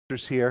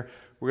here.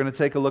 We're going to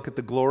take a look at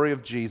the glory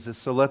of Jesus,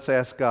 so let's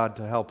ask God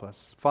to help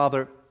us.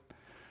 Father,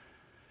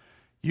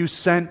 you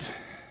sent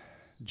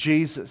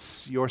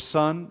Jesus, your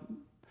Son,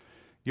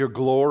 your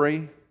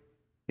glory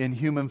in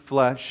human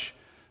flesh,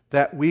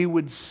 that we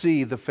would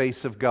see the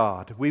face of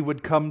God. We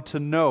would come to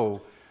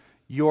know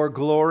your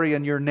glory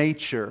and your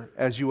nature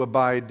as you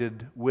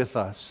abided with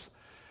us.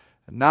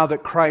 And now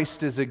that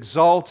Christ is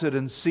exalted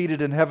and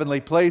seated in heavenly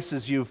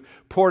places, you've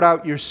poured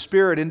out your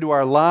Spirit into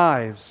our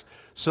lives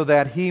so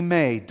that He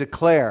may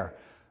declare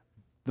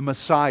the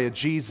Messiah,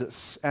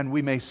 Jesus, and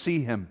we may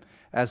see Him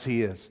as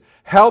He is.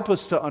 Help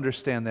us to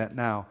understand that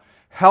now.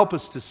 Help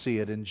us to see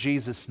it in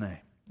Jesus' name.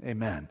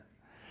 Amen.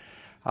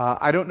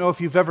 I don't know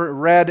if you've ever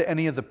read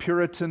any of the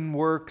Puritan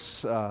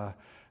works,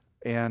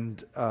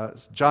 and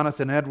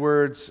Jonathan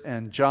Edwards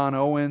and John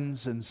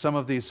Owens and some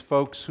of these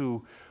folks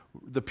who,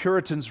 the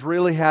Puritans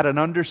really had an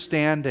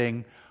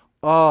understanding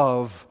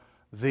of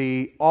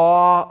the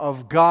awe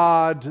of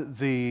God,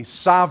 the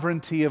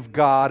sovereignty of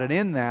God, and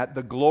in that,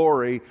 the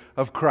glory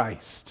of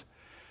Christ.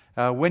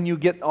 When you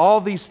get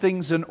all these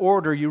things in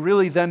order, you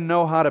really then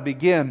know how to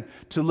begin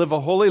to live a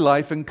holy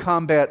life and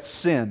combat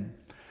sin.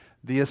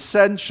 The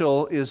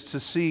essential is to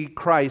see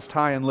Christ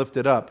high and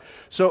lifted up.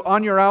 So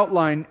on your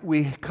outline,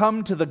 we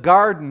come to the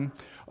garden,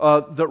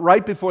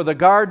 right before the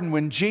garden,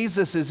 when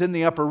Jesus is in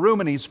the upper room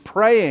and He's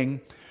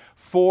praying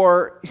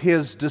for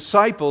His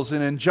disciples.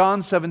 And in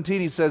John 17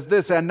 He says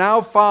this, "And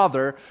now,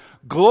 Father,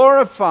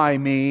 glorify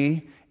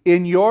me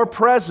in your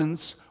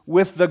presence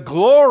with the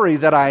glory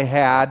that I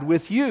had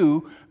with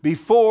you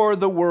before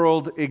the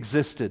world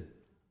existed."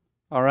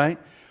 All right?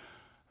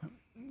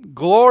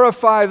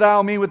 Glorify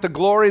thou me with the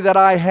glory that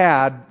I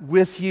had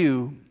with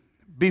you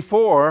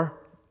before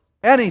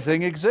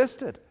anything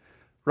existed.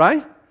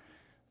 Right?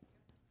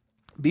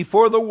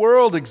 Before the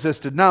world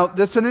existed. Now,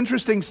 that's an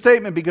interesting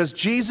statement because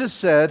Jesus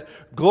said,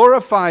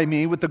 "Glorify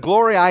me with the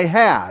glory I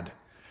had."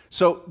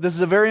 So this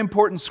is a very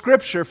important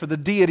scripture for the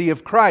deity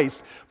of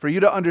Christ, for you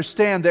to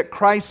understand that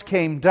Christ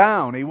came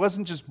down. He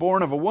wasn't just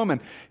born of a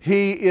woman.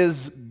 He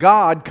is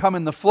God come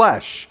in the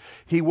flesh.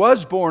 He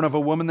was born of a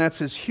woman, that's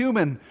His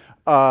human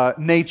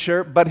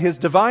nature, but His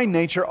divine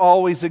nature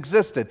always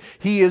existed.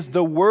 He is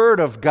the Word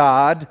of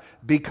God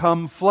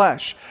become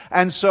flesh.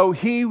 And so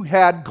He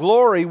had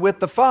glory with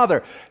the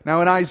Father.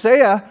 Now in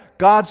Isaiah,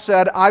 God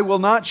said, "I will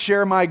not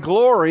share my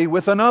glory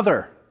with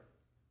another."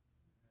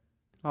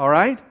 All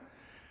right?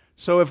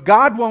 So if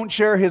God won't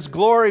share His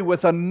glory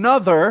with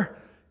another,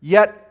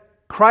 yet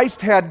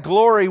Christ had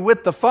glory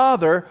with the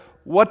Father,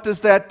 what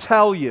does that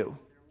tell you?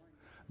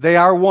 They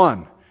are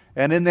one.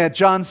 And in that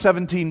John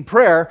 17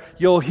 prayer,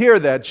 you'll hear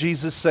that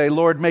Jesus say,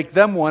 "Lord, make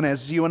them one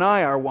as you and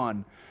I are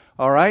one."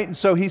 All right? And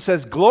so He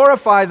says,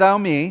 "Glorify thou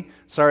me."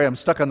 Sorry, I'm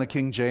stuck on the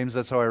King James.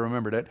 That's how I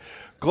remembered it.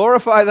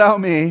 "Glorify thou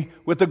me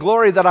with the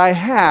glory that I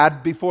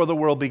had before the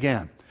world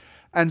began."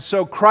 And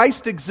so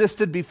Christ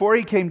existed before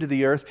He came to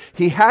the earth.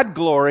 He had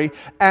glory.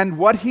 And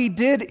what He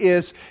did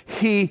is,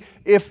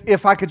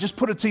 if I could just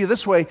put it to you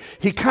this way,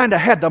 He kind of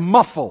had to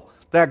muffle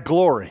that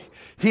glory.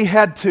 He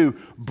had to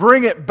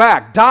bring it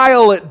back,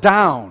 dial it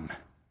down,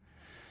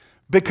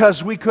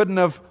 because we couldn't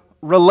have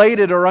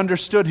related or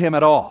understood Him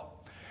at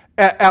all.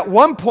 At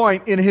one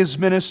point in His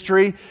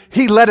ministry,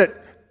 He let it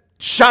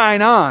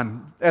shine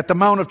on at the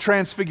Mount of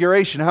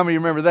Transfiguration. How many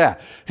remember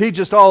that? He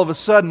just all of a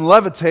sudden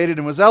levitated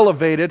and was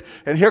elevated,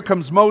 and here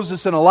comes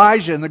Moses and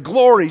Elijah, and the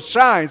glory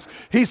shines.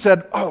 He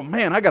said, "Oh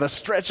man, I got to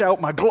stretch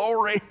out my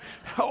glory."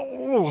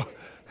 Oh.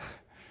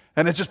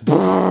 And it just,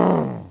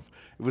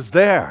 it was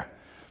there.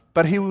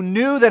 But He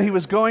knew that He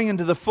was going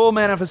into the full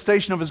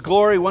manifestation of His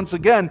glory, once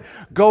again,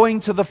 going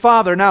to the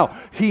Father. Now,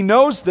 He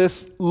knows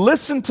this.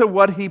 Listen to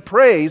what He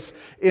prays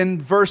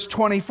in verse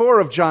 24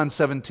 of John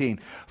 17.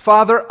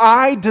 "Father,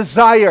 I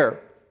desire."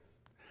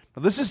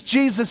 Now, this is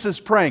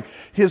Jesus' praying.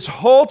 His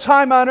whole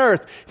time on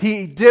earth,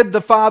 He did the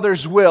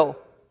Father's will.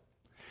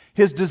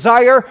 His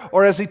desire,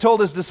 or as He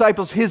told His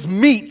disciples, His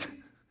meat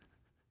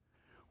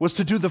was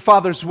to do the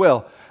Father's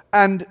will.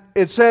 And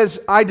it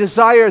says, "I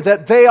desire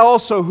that they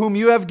also, whom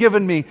you have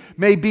given me,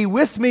 may be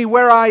with me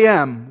where I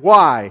am."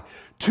 Why?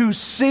 "To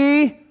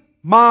see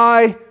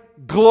my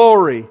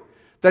glory,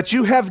 that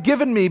you have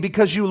given me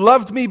because you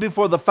loved me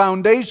before the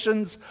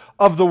foundations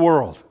of the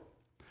world."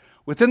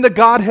 Within the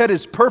Godhead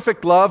is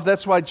perfect love.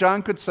 That's why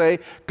John could say,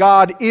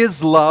 God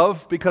is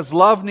love, because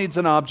love needs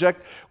an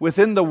object.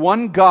 Within the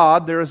one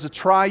God, there is a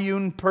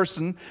triune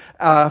person,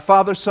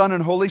 Father, Son,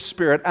 and Holy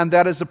Spirit, and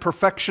that is the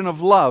perfection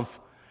of love.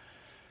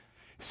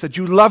 He said,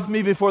 "You loved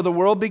me before the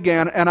world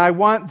began, and I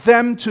want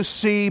them to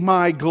see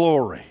my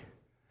glory."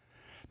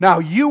 Now,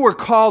 you were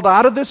called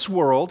out of this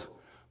world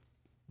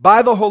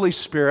by the Holy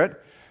Spirit.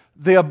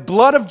 The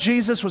blood of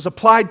Jesus was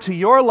applied to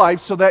your life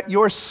so that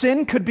your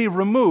sin could be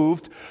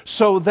removed,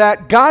 so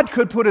that God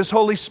could put His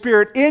Holy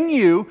Spirit in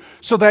you,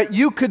 so that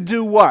you could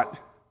do what?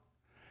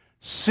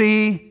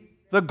 See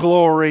the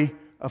glory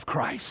of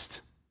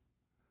Christ.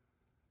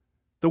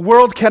 The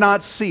world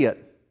cannot see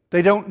it.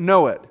 They don't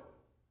know it.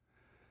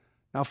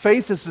 Now,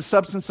 faith is the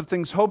substance of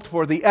things hoped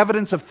for, the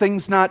evidence of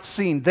things not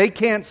seen. They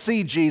can't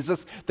see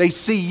Jesus, they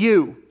see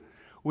you.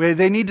 Where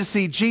they need to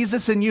see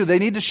Jesus in you. They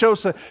need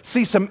to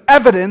see some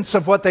evidence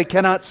of what they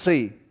cannot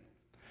see.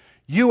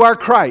 You are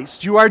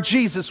Christ. You are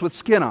Jesus with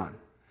skin on.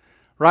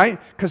 Right?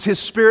 Because His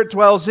Spirit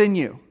dwells in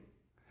you.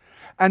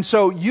 And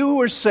so you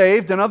were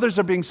saved and others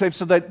are being saved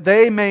so that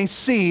they may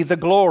see the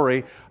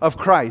glory of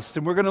Christ.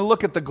 And we're going to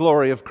look at the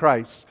glory of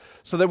Christ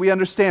so that we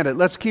understand it.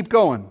 Let's keep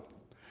going.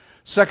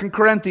 2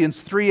 Corinthians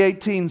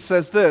 3:18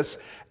 says this,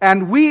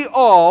 "And we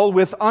all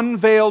with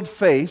unveiled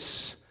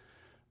face,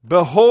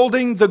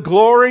 beholding the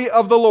glory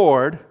of the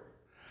Lord,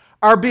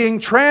 are being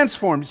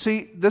transformed."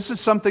 See, this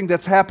is something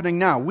that's happening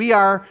now. We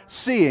are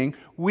seeing,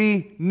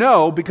 we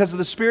know because of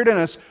the Spirit in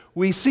us,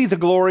 we see the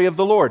glory of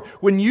the Lord.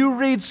 When you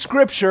read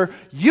Scripture,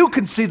 you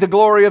can see the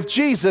glory of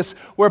Jesus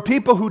where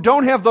people who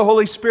don't have the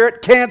Holy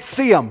Spirit can't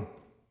see Him.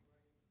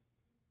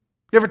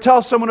 You ever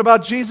tell someone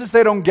about Jesus?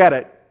 They don't get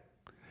it.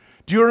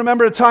 Do you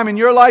remember a time in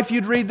your life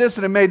you'd read this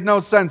and it made no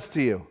sense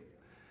to you?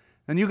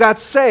 And you got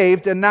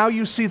saved and now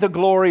you see the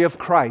glory of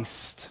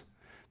Christ.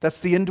 That's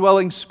the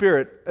indwelling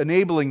Spirit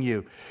enabling you.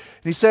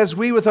 And he says,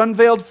 "We with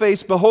unveiled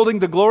face, beholding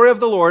the glory of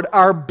the Lord,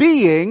 are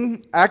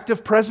being,"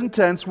 active present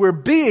tense, we're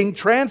being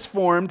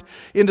transformed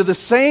into the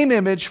same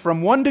image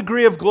from one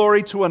degree of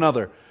glory to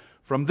another.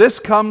 From this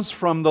comes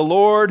from the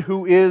Lord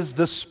who is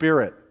the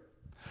Spirit.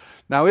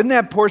 Now in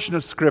that portion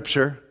of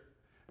Scripture,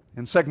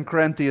 in 2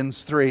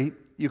 Corinthians 3,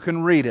 you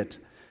can read it.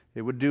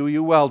 It would do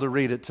you well to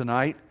read it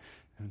tonight.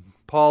 And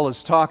Paul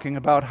is talking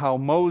about how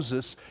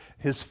Moses,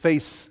 his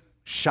face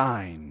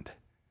shined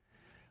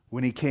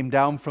when he came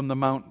down from the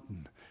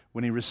mountain,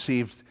 when he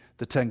received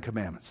the 10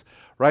 Commandments.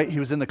 Right? He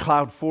was in the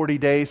cloud 40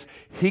 days.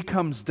 He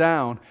comes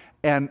down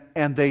and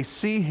they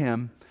see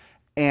him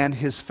and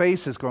his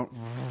face is going...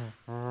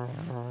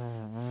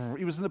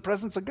 He was in the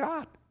presence of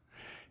God.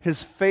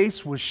 His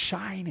face was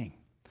shining.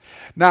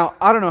 Now,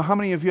 I don't know how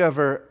many of you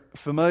ever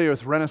familiar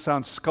with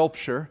Renaissance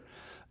sculpture.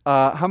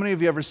 How many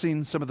of you ever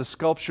seen some of the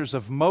sculptures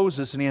of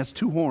Moses and he has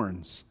 2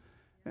 horns?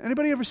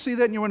 Anybody ever see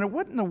that and you wonder,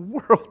 what in the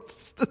world?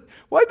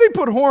 Why'd they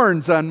put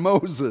horns on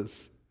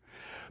Moses?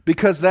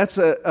 Because that's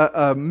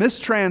a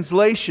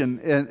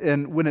mistranslation.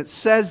 And when it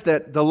says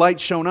that the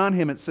light shone on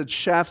him, it said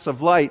shafts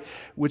of light,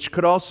 which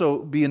could also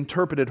be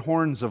interpreted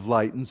horns of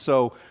light. And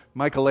so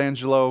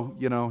Michelangelo,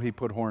 he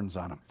put horns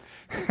on him.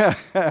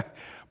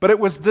 But it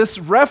was this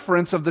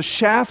reference of the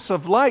shafts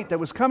of light that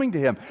was coming to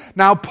him.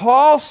 Now,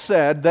 Paul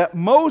said that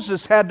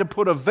Moses had to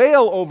put a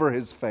veil over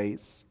his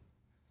face,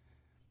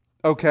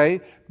 okay,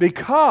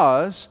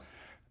 because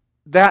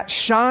that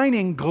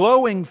shining,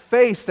 glowing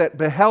face that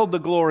beheld the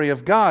glory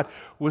of God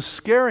was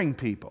scaring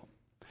people.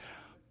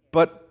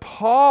 But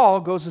Paul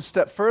goes a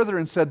step further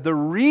and said the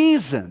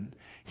reason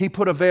he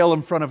put a veil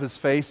in front of his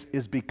face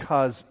is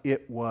because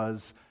it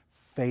was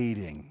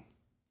fading.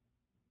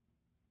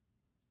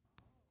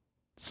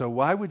 So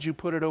why would you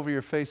put it over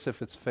your face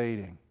if it's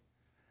fading?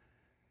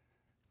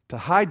 To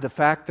hide the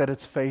fact that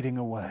it's fading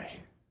away.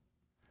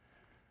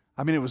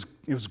 I mean,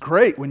 it was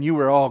great when you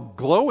were all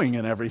glowing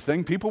and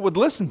everything. People would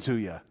listen to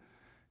you.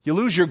 You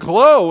lose your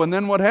glow, and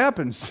then what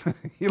happens?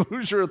 You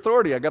lose your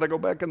authority. I got to go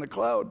back in the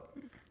cloud.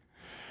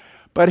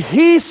 But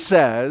he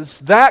says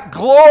that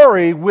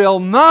glory will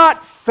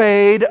not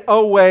fade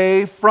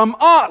away from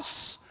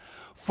us.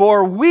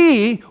 For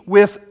we,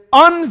 with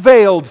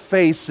unveiled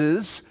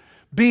faces,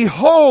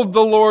 behold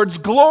the Lord's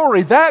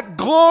glory. That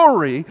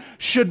glory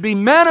should be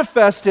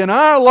manifest in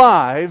our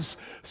lives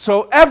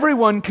so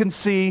everyone can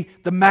see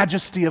the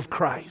majesty of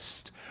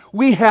Christ.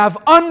 We have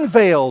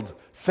unveiled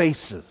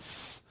faces.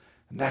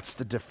 And that's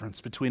the difference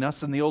between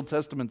us and the Old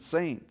Testament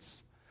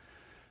saints.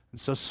 And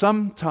so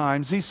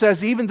sometimes, he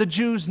says, even the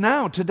Jews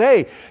now,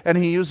 today, and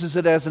he uses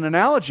it as an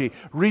analogy,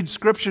 read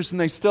scriptures and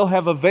they still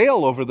have a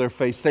veil over their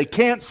face. They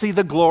can't see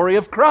the glory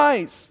of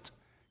Christ,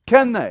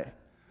 can they?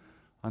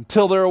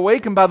 Until they're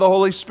awakened by the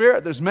Holy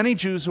Spirit. There's many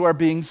Jews who are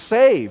being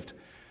saved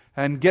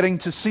and getting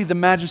to see the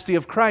majesty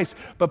of Christ.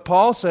 But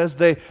Paul says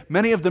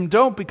many of them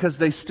don't because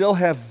they still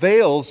have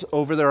veils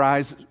over their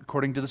eyes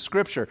according to the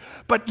Scripture.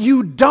 But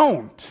you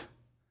don't.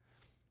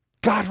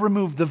 God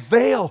removed the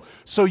veil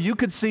so you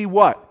could see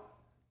what?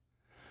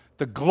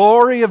 The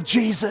glory of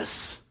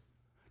Jesus.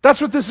 That's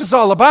what this is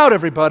all about,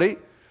 everybody.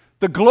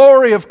 The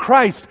glory of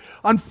Christ.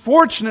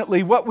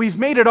 Unfortunately, what we've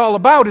made it all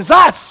about is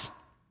us.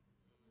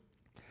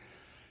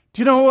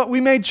 Do you know what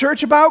we made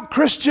church about?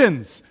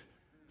 Christians.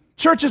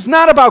 Church is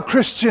not about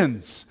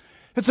Christians.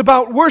 It's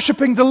about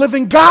worshiping the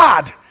living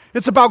God.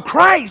 It's about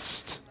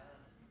Christ.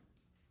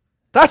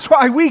 That's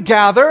why we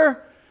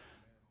gather.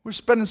 We're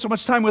spending so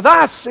much time with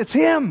us. It's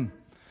Him.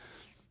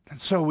 And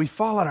so we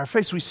fall on our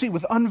face. We see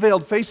with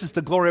unveiled faces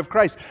the glory of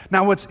Christ.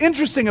 Now what's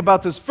interesting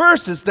about this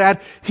verse is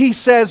that he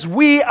says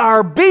we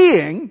are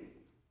being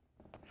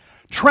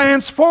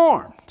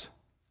transformed.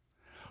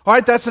 All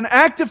right, that's an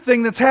active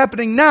thing that's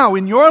happening now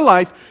in your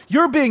life.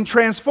 You're being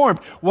transformed.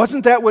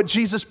 Wasn't that what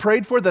Jesus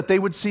prayed for, that they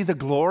would see the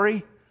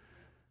glory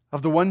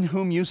of the one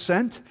whom you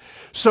sent?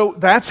 So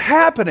that's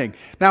happening.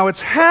 Now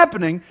it's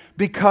happening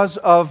because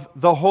of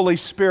the Holy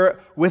Spirit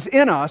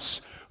within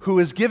us who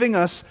is giving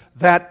us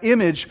that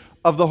image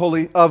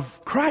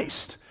of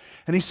Christ.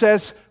 And he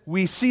says,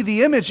 we see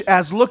the image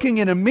as looking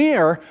in a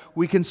mirror,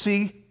 we can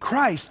see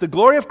Christ, the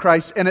glory of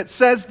Christ. And it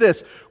says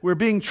this, we're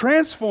being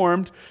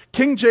transformed,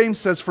 King James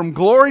says, from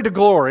glory to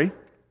glory.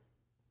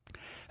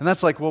 And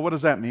that's like, well, what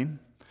does that mean?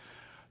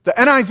 The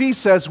NIV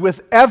says,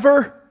 with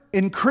ever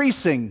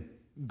increasing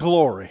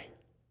glory.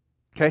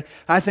 Okay?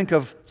 I think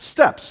of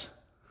steps,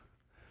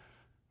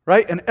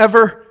 right? An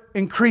ever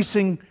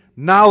increasing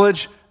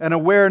knowledge and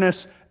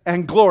awareness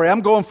and glory.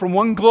 I'm going from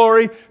one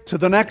glory to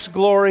the next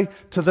glory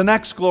to the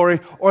next glory,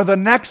 or the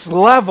next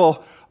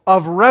level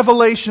of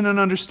revelation and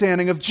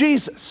understanding of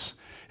Jesus.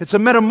 It's a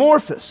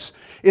metamorphosis.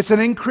 It's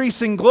an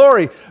increasing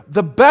glory.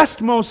 The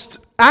best, most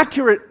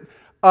accurate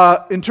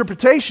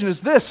interpretation is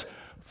this: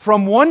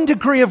 from one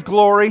degree of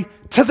glory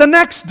to the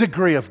next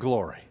degree of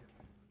glory.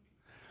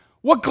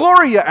 What glory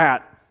are you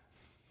at?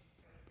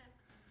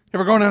 You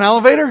ever go in an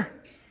elevator?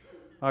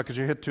 Could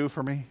you hit 2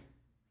 for me?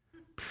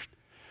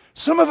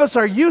 Some of us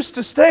are used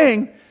to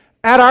staying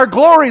at our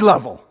glory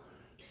level.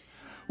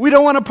 We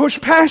don't want to push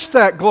past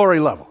that glory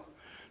level.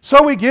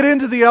 So we get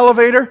into the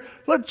elevator.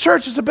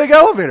 Church is a big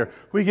elevator.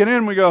 We get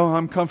in, we go,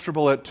 I'm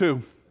comfortable at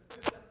 2.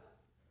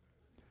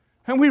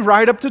 And we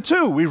ride up to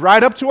 2. We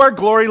ride up to our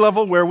glory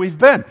level where we've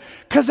been.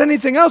 Because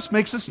anything else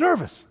makes us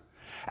nervous.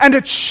 And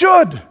it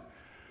should.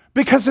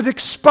 Because it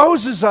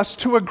exposes us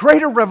to a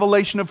greater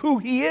revelation of who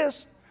He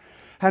is.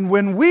 And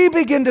when we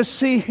begin to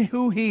see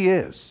who He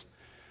is,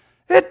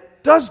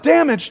 it does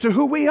damage to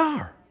who we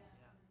are.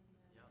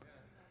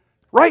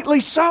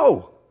 Rightly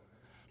so.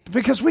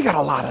 Because we got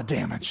a lot of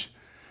damage.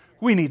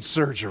 We need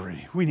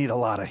surgery. We need a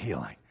lot of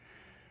healing.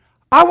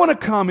 I want to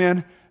come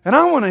in and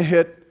I want to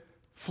hit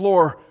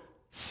floor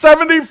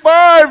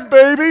 75,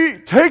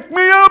 baby. Take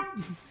me up.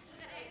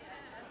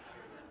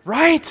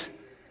 Right?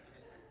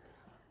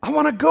 I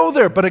want to go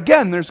there. But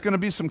again, there's going to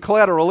be some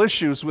collateral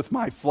issues with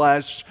my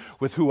flesh,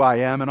 with who I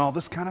am, and all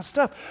this kind of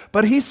stuff.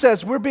 But He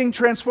says we're being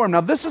transformed. Now,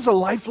 this is a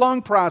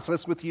lifelong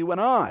process with you and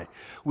I.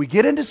 We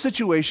get into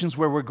situations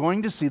where we're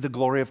going to see the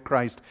glory of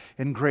Christ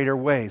in greater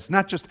ways.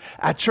 Not just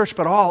at church,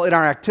 but all in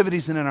our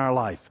activities and in our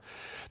life.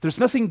 There's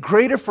nothing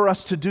greater for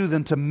us to do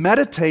than to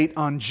meditate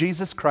on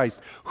Jesus Christ,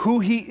 who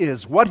He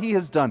is, what He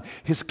has done,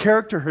 His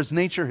character, His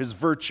nature, His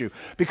virtue.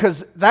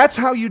 Because that's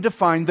how you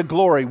define the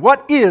glory.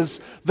 What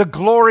is the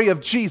glory of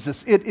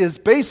Jesus? It is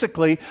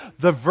basically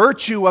the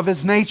virtue of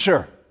His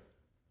nature.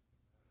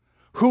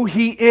 Who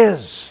He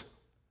is.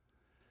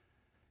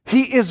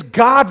 He is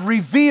God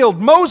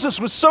revealed. Moses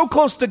was so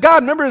close to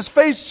God. Remember his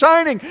face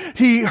shining.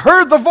 He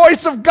heard the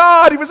voice of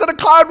God. He was in a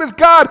cloud with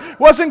God. It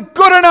wasn't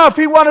good enough.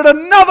 He wanted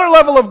another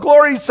level of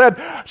glory. He said,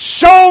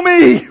 show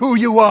me who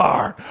you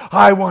are.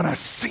 I want to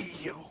see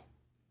you.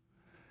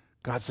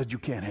 God said, you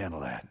can't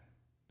handle that.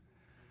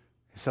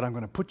 He said, I'm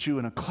going to put you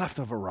in a cleft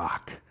of a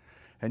rock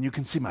and you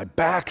can see my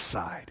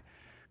backside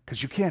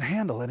because you can't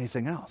handle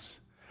anything else.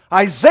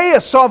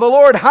 Isaiah saw the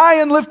Lord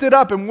high and lifted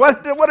up. And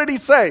what did he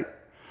say?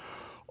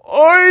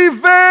 Oy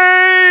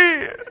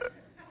vey!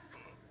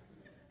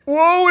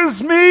 Woe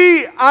is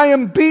me! I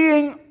am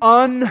being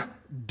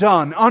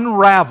undone,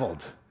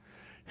 unraveled.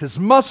 His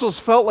muscles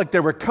felt like they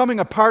were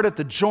coming apart at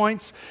the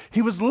joints.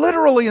 He was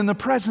literally in the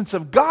presence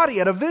of God. He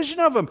had a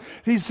vision of Him.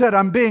 He said,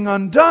 I'm being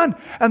undone.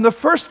 And the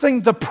first thing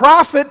the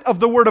prophet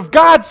of the Word of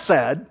God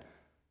said,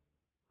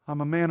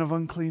 I'm a man of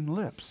unclean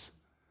lips.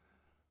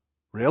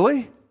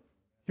 Really?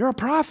 You're a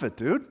prophet,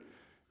 dude.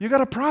 You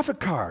got a prophet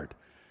card.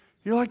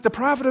 You're like the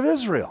prophet of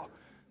Israel.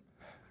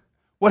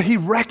 What he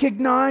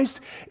recognized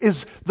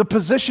is the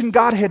position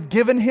God had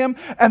given him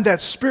and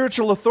that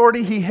spiritual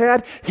authority he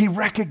had, he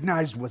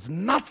recognized was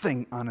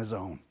nothing on his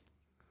own.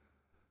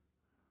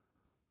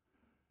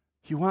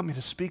 You want me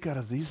to speak out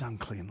of these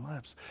unclean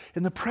lips?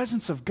 In the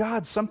presence of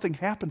God, something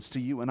happens to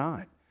you and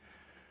I.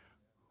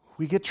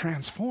 We get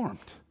transformed.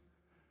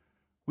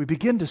 We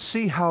begin to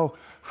see how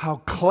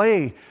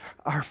clay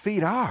our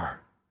feet are.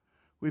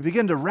 We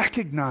begin to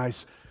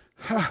recognize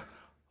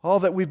all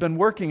that we've been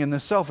working in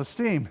this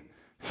self-esteem.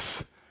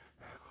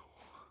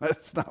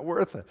 It's not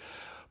worth it.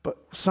 But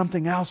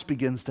something else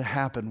begins to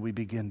happen. We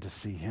begin to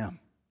see Him.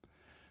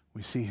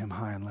 We see Him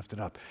high and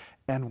lifted up.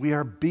 And we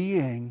are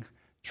being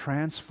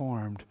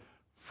transformed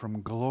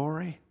from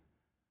glory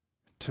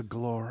to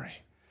glory.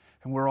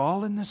 And we're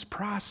all in this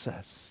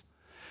process.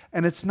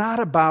 And it's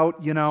not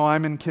about,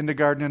 I'm in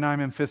kindergarten and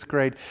I'm in 5th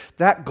grade.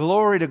 That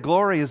glory to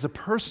glory is a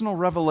personal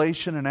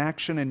revelation and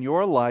action in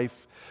your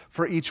life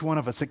for each one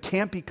of us. It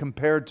can't be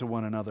compared to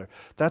one another.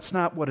 That's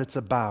not what it's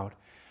about.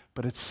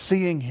 But it's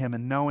seeing Him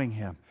and knowing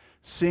Him,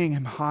 seeing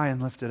Him high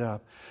and lifted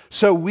up.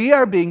 So we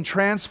are being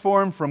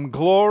transformed from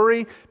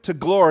glory to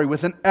glory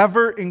with an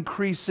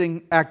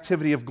ever-increasing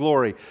activity of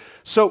glory.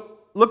 So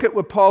look at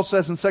what Paul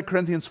says in 2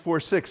 Corinthians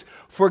 4:6.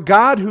 For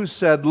God who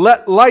said,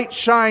 let light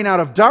shine out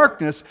of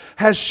darkness,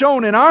 has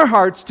shone in our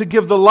hearts to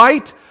give the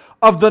light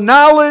of the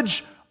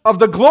knowledge of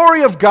the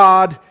glory of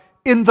God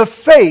in the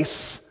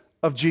face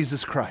of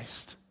Jesus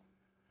Christ.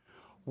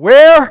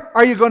 Where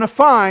are you going to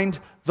find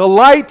the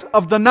light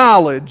of the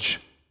knowledge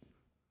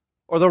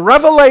or the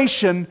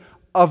revelation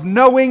of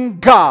knowing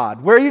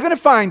God? Where are you going to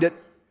find it?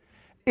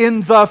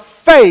 In the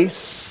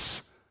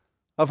face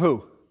of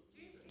who?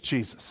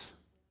 Jesus.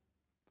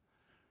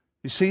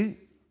 You see,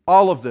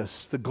 all of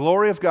this, the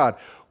glory of God,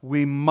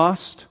 we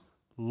must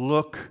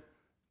look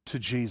to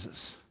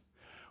Jesus.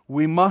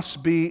 We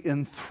must be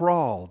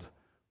enthralled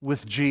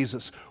with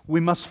Jesus. We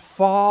must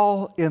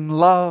fall in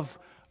love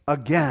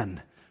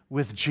again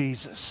with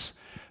Jesus.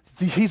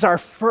 He's our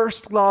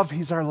first love.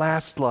 He's our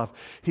last love.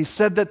 He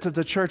said that to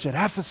the church at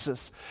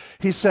Ephesus.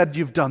 He said,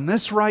 you've done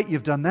this right.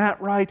 You've done that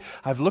right.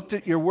 I've looked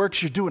at your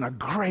works. You're doing a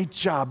great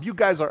job. You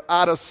guys are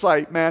out of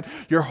sight, man.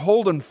 You're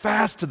holding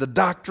fast to the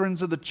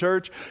doctrines of the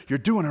church. You're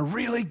doing a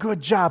really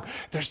good job.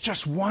 There's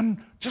just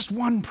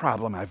one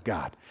problem I've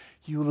got.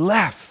 You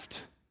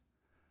left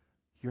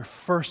your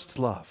first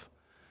love.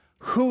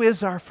 Who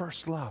is our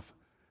first love?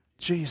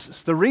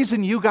 Jesus. The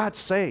reason you got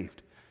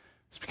saved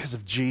is because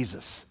of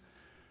Jesus.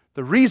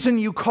 The reason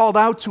you called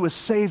out to a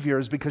Savior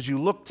is because you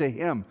looked to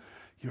Him,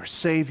 your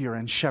Savior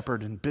and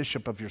Shepherd and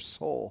Bishop of your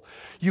soul.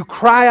 You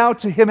cry out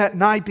to Him at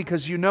night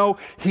because you know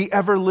He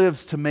ever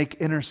lives to make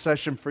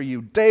intercession for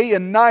you. Day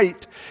and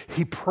night,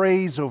 He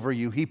prays over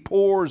you. He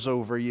pours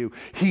over you.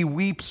 He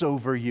weeps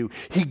over you.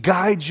 He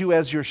guides you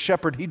as your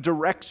shepherd. He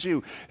directs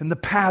you in the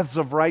paths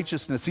of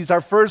righteousness. He's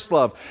our first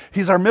love.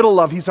 He's our middle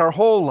love. He's our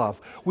whole love.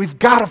 We've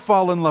got to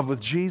fall in love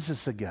with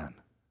Jesus again.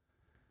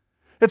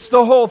 It's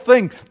the whole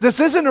thing. This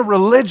isn't a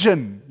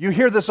religion. You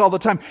hear this all the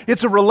time.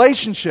 It's a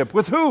relationship.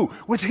 With who?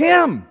 With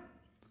Him.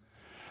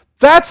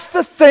 That's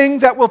the thing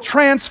that will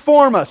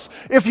transform us.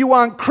 If you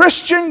want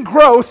Christian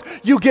growth,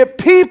 you get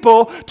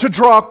people to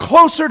draw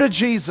closer to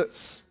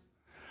Jesus.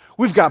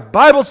 We've got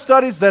Bible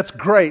studies, that's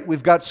great.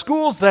 We've got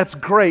schools, that's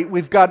great.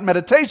 We've got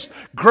meditation,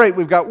 great.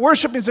 We've got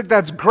worship music,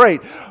 that's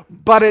great.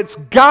 But it's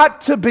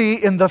got to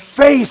be in the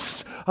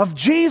face of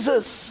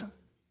Jesus.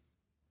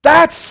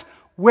 That's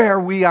where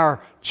we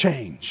are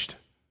changed.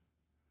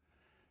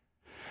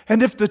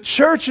 And if the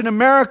church in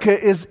America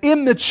is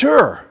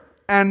immature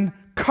and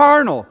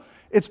carnal,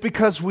 it's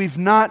because we've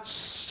not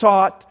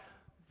sought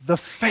the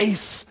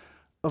face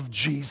of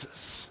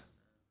Jesus.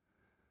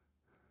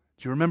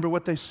 Do you remember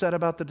what they said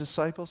about the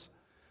disciples?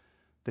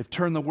 They've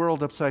turned the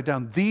world upside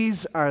down.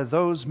 These are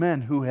those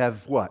men who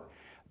have what?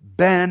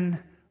 Been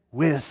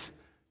with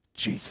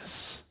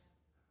Jesus.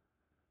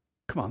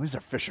 Come on, these are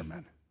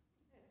fishermen.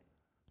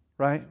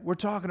 Right? We're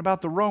talking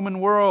about the Roman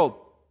world.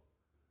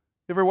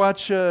 You ever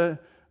watch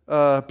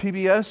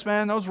PBS,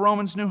 man? Those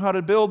Romans knew how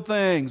to build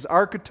things.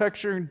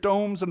 Architecture and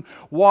domes and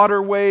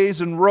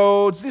waterways and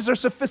roads. These are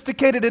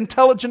sophisticated,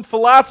 intelligent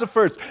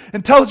philosophers,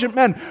 intelligent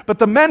men. But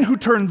the men who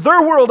turned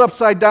their world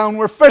upside down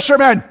were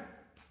fishermen.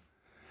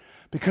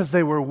 Because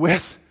they were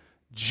with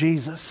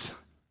Jesus.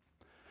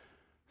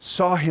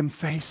 Saw Him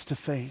face to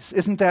face.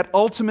 Isn't that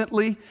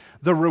ultimately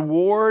the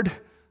reward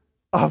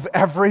of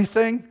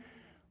everything?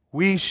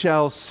 We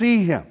shall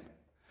see Him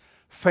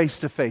face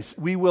to face.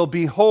 We will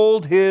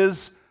behold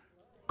His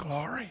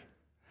glory.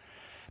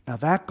 Now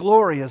that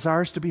glory is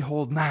ours to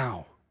behold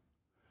now.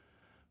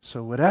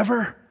 So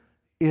whatever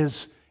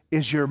is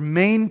your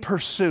main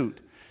pursuit,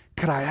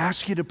 could I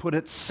ask you to put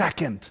it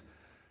second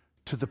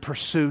to the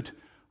pursuit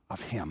of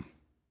Him?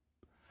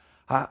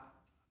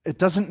 It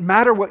doesn't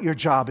matter what your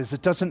job is.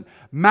 It doesn't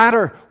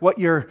matter what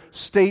your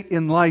state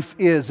in life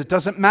is. It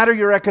doesn't matter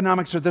your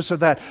economics or this or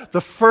that.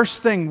 The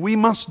first thing we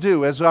must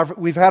do, as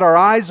we've had our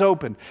eyes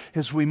open,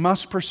 is we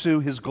must pursue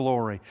His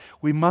glory.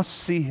 We must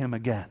see Him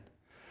again.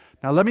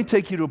 Now let me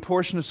take you to a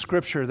portion of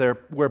Scripture there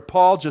where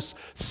Paul just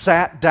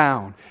sat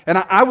down. And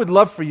I would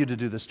love for you to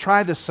do this.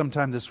 Try this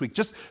sometime this week.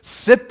 Just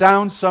sit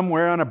down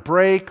somewhere on a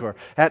break or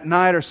at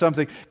night or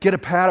something. Get a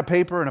pad of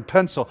paper and a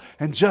pencil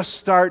and just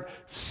start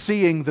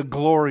seeing the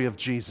glory of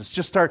Jesus.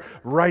 Just start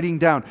writing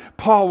down.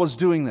 Paul was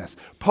doing this.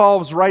 Paul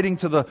was writing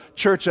to the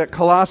church at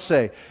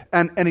Colossae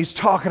and he's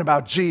talking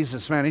about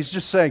Jesus, man. He's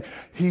just saying,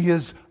 He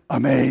is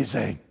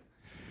amazing.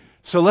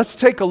 So let's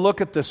take a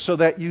look at this so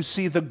that you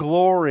see the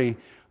glory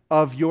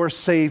of your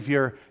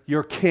Savior,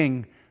 your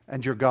King,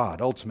 and your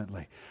God,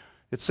 ultimately.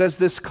 It says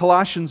this,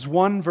 Colossians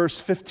 1, verse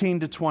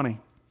 15 to 20.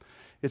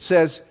 It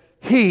says,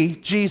 He,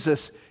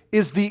 Jesus,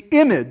 is the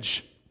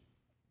image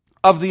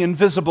of the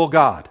invisible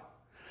God,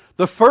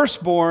 the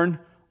firstborn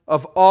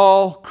of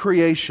all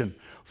creation.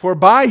 For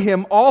by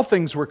Him all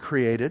things were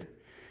created,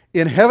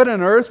 in heaven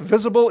and earth,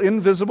 visible,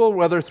 invisible,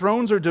 whether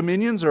thrones or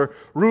dominions or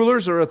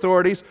rulers or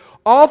authorities.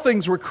 All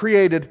things were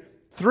created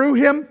through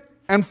Him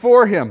and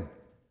for Him.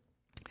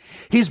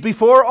 He's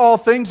before all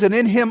things, and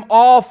in Him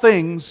all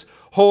things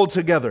hold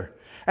together.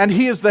 And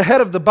He is the head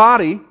of the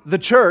body, the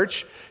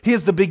church. He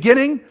is the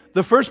beginning,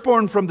 the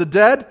firstborn from the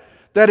dead,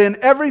 that in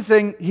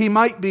everything He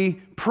might be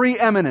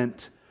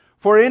preeminent.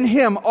 For in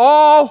Him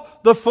all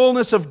the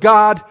fullness of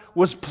God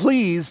was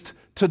pleased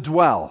to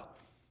dwell.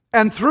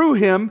 And through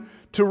Him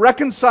to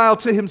reconcile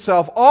to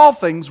Himself all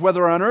things,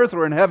 whether on earth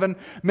or in heaven,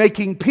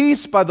 making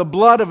peace by the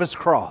blood of His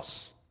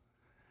cross.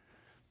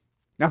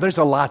 Now there's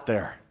a lot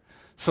there.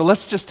 So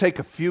let's just take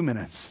a few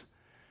minutes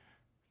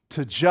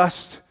to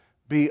just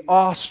be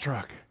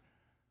awestruck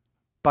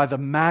by the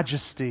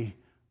majesty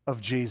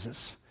of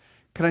Jesus.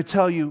 Can I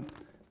tell you,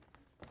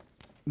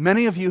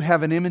 many of you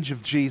have an image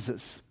of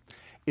Jesus.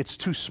 It's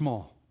too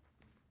small.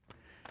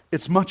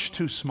 It's much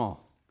too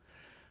small.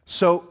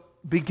 So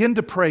begin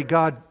to pray,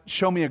 God,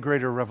 show me a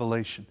greater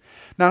revelation.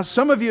 Now,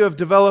 some of you have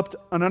developed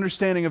an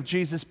understanding of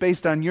Jesus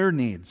based on your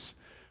needs,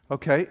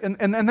 okay?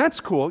 And that's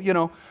cool. You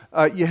know,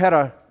 you had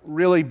a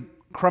really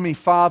crummy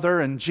father,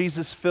 and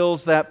Jesus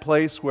fills that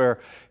place where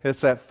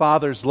it's that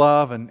father's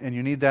love, and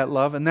you need that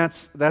love, and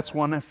that's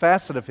one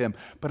facet of Him,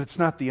 but it's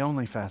not the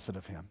only facet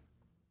of Him,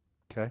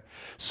 okay?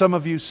 Some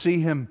of you see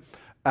Him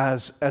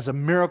as a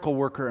miracle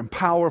worker and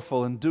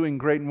powerful and doing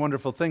great and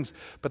wonderful things,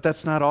 but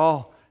that's not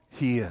all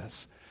He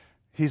is.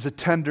 He's a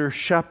tender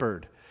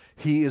shepherd.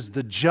 He is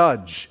the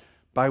judge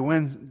by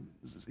when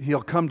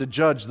He'll come to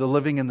judge the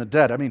living and the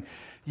dead. I mean,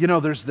 you know,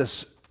 there's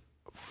this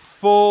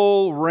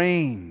full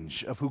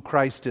range of who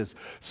Christ is.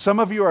 Some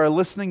of you are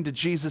listening to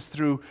Jesus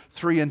through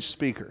 3-inch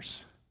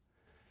speakers,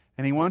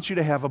 and He wants you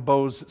to have a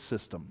Bose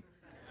system.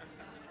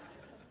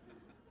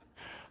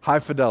 High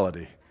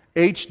fidelity,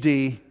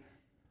 HD. Have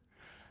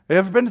you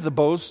ever been to the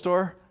Bose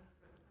store?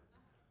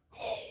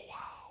 Oh,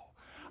 wow.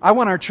 I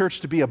want our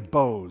church to be a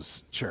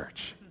Bose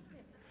church.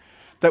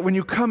 That when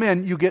you come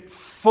in, you get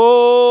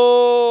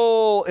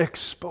full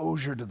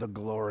exposure to the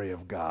glory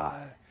of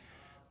God.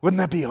 Wouldn't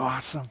that be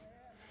awesome?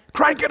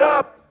 Crank it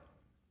up!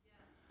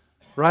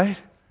 Right?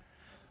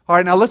 All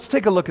right, now let's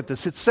take a look at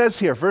this. It says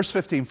here, verse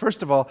 15,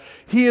 first of all,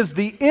 He is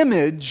the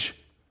image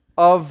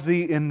of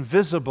the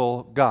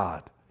invisible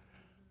God.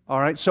 All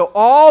right, so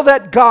all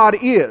that God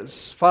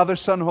is, Father,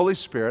 Son, Holy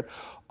Spirit,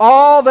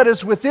 all that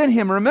is within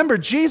Him. Remember,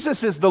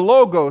 Jesus is the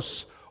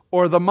Logos,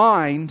 or the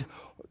mind,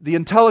 the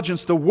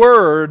intelligence, the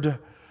Word.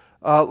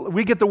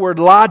 We get the word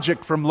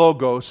logic from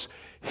Logos.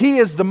 He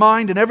is the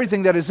mind, and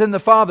everything that is in the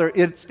Father,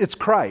 it's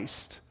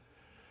Christ.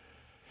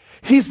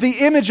 He's the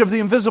image of the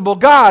invisible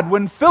God.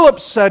 When Philip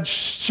said,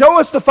 show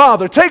us the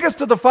Father, take us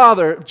to the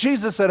Father,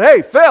 Jesus said,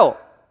 hey, Phil,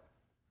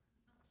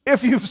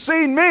 if you've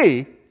seen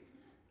me,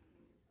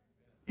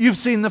 you've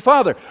seen the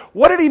Father.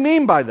 What did He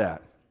mean by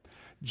that?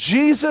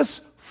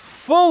 Jesus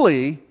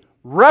fully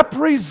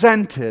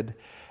represented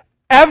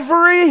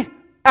every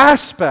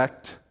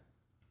aspect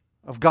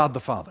of God the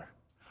Father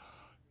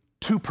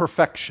to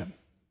perfection,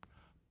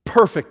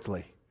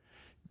 perfectly.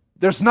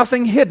 There's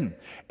nothing hidden.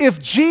 If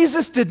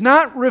Jesus did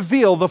not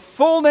reveal the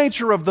full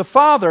nature of the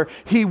Father,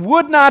 He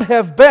would not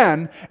have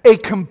been a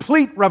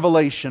complete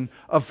revelation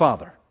of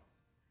Father.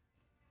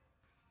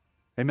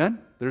 Amen?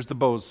 There's the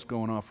Bose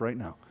going off right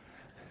now.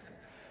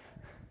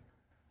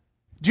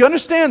 Do you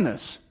understand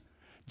this?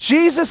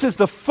 Jesus is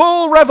the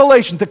full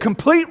revelation, the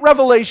complete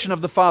revelation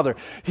of the Father.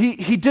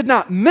 He did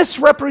not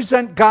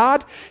misrepresent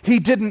God. He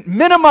didn't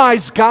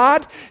minimize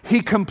God.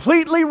 He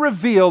completely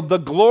revealed the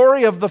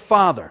glory of the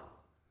Father.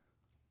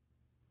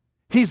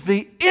 He's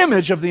the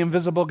image of the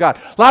invisible God.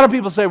 A lot of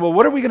people say, well,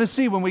 what are we going to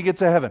see when we get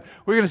to heaven?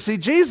 We're going to see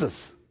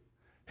Jesus.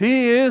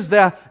 He is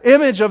the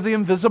image of the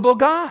invisible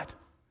God.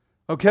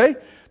 Okay?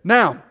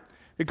 Now,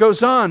 it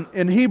goes on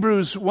in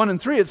Hebrews 1 and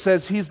 3, it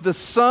says, He's the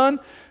Son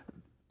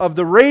of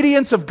the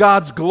radiance of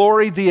God's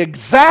glory, the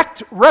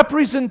exact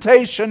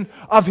representation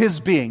of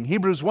His being.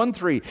 Hebrews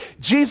 1:3.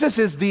 Jesus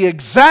is the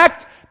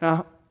exact,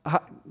 now,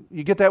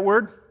 you get that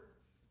word?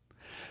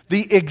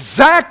 The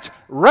exact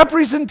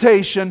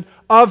representation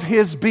of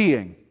His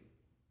being.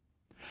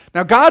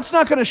 Now, God's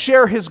not going to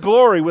share His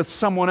glory with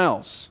someone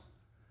else.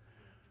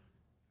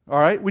 All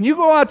right? When you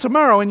go out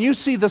tomorrow and you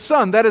see the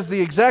sun, that is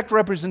the exact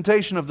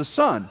representation of the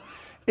sun.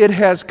 It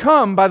has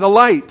come by the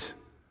light,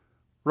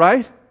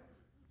 right?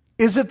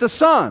 Is it the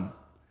sun?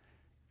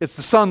 It's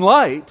the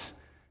sunlight.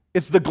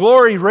 It's the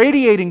glory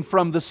radiating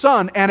from the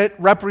sun, and it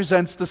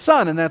represents the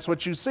sun, and that's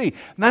what you see.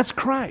 And that's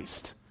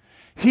Christ.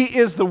 He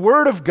is the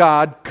Word of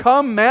God,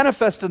 come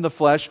manifest in the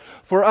flesh,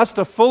 for us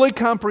to fully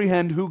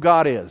comprehend who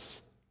God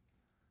is.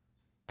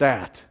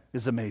 That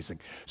is amazing.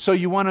 So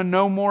you want to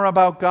know more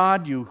about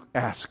God? You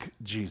ask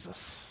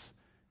Jesus.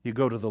 You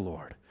go to the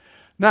Lord.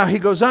 Now he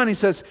goes on, he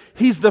says,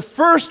 He's the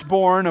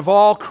firstborn of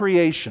all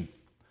creation.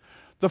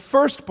 The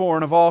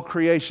firstborn of all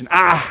creation.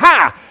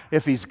 Aha!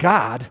 If He's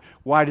God,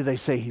 why do they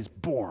say He's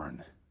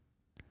born?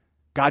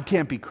 God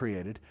can't be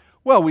created.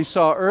 Well, we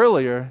saw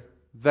earlier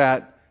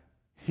that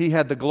He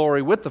had the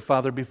glory with the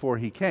Father before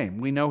He came.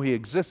 We know He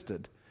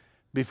existed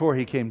before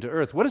He came to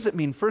earth. What does it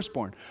mean,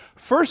 firstborn?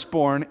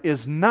 Firstborn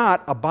is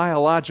not a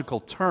biological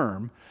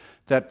term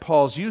that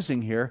Paul's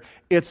using here.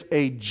 It's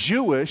a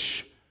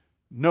Jewish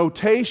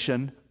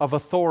notation of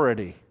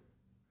authority.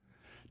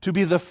 To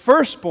be the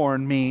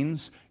firstborn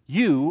means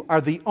you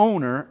are the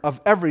owner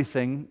of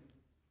everything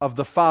of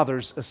the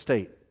Father's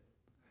estate.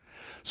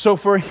 So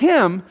for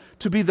Him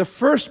to be the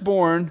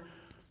firstborn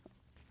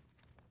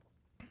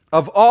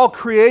of all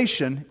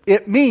creation,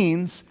 it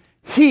means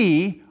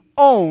He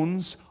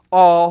owns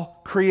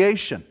all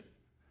creation.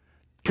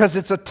 Because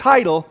it's a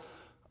title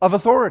of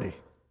authority.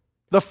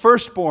 The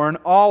firstborn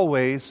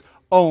always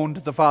owned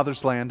the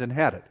Father's land and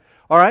had it.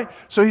 All right?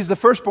 So He's the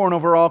firstborn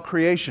over all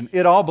creation.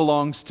 It all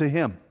belongs to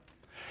Him.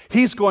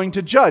 He's going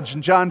to judge.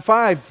 In John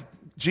 5,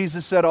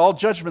 Jesus said, all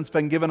judgment's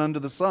been given unto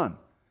the Son.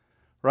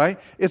 Right?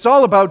 It's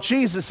all about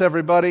Jesus,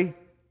 everybody.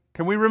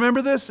 Can we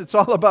remember this? It's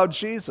all about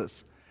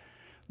Jesus.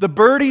 The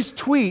birdies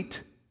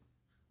tweet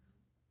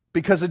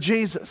because of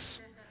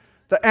Jesus.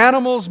 The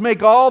animals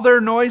make all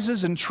their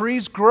noises and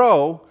trees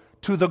grow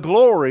to the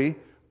glory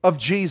of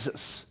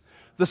Jesus.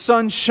 The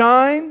sun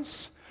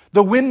shines,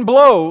 the wind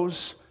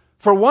blows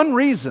for one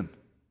reason,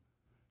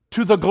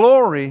 to the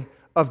glory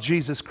of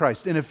Jesus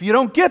Christ. And if you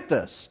don't get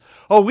this,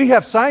 we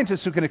have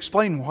scientists who can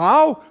explain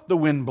how the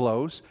wind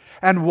blows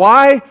and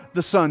why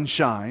the sun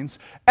shines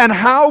and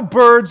how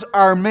birds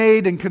are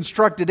made and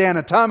constructed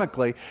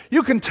anatomically.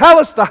 You can tell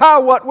us the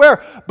how, what,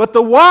 where, but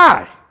the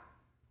why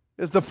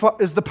is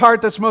the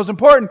part that's most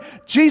important.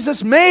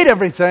 Jesus made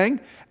everything,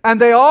 and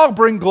they all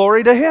bring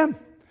glory to Him.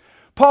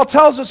 Paul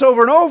tells us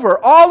over and over,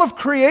 all of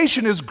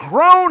creation is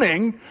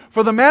groaning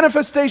for the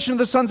manifestation of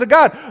the sons of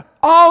God.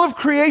 All of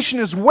creation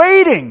is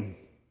waiting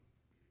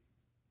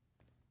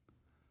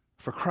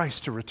for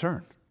Christ to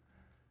return.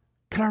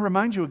 Can I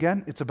remind you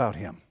again? It's about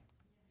Him.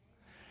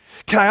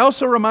 Can I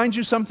also remind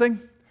you something?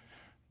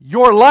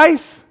 Your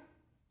life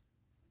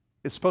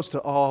is supposed to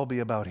all be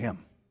about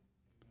Him.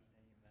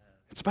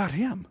 It's about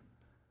Him.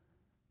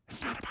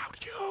 It's not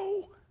about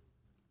you.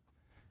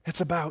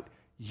 It's about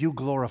you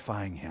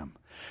glorifying Him.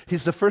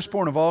 He's the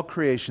firstborn of all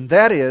creation.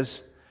 That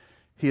is,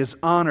 He is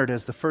honored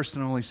as the first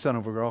and only Son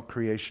over all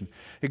creation.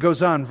 It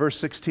goes on, verse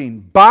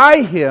 16.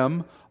 By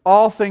Him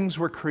all things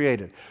were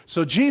created.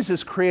 So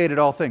Jesus created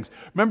all things.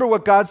 Remember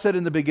what God said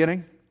in the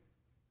beginning?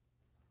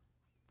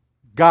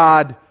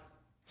 God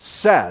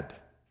said,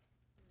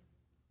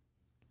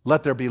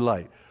 let there be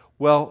light.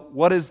 Well,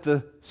 what is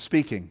the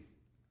speaking?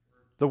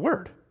 The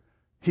Word.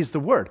 He's the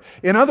Word.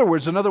 In other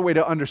words, another way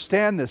to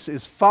understand this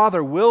is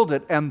Father willed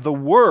it, and the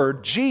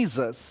Word,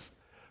 Jesus,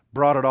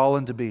 brought it all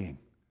into being.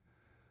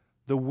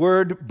 The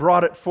Word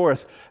brought it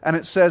forth. And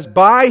it says,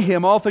 by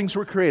Him all things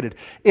were created,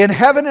 in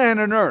heaven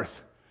and on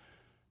earth.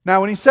 Now,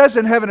 when he says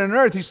in heaven and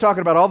earth, he's talking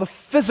about all the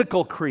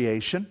physical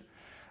creation.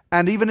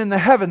 And even in the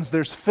heavens,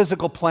 there's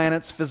physical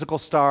planets, physical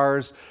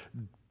stars,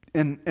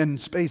 and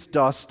space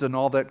dust, and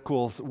all that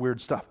cool,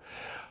 weird stuff.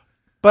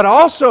 But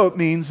also it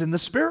means in the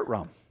spirit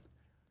realm.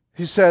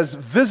 He says,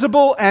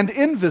 visible and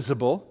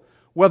invisible,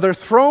 whether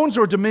thrones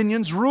or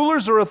dominions,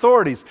 rulers or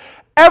authorities.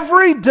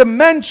 Every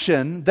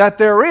dimension that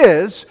there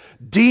is,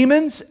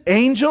 demons,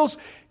 angels,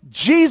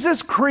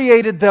 Jesus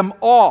created them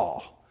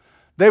all.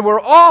 They were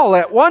all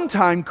at one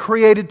time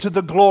created to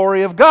the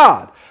glory of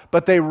God,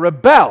 but they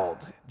rebelled.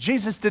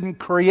 Jesus didn't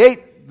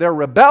create their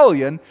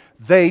rebellion,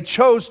 they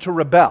chose to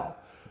rebel.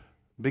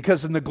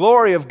 Because in the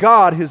glory of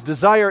God, His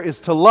desire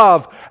is to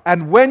love,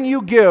 and when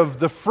you give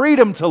the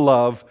freedom to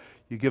love,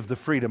 you give the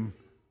freedom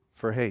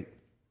for hate.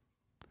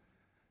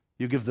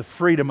 You give the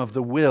freedom of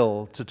the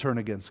will to turn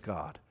against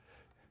God.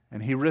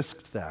 And He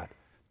risked that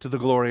to the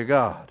glory of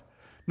God.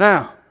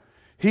 Now,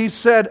 He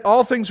said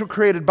all things were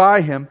created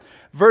by Him.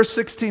 Verse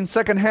 16,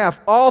 second half,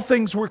 all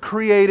things were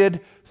created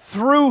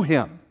through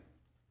Him.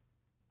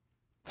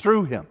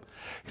 Through Him.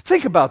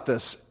 Think about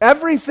this.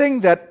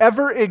 Everything that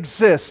ever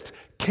exists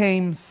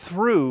came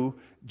through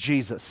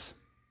Jesus.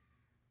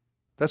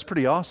 That's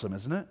pretty awesome,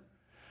 isn't it?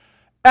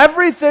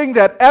 Everything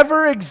that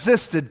ever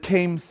existed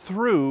came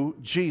through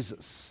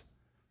Jesus.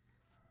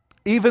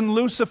 Even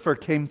Lucifer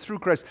came through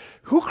Christ.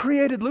 Who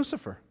created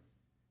Lucifer?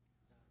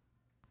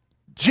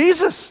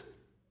 Jesus.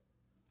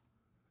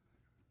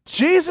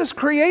 Jesus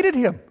created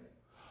him.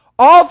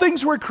 All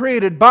things were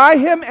created by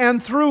Him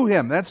and through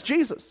Him. That's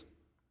Jesus.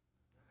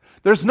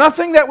 There's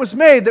nothing that was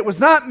made that was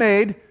not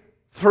made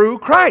through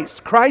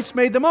Christ. Christ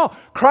made them all.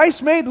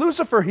 Christ made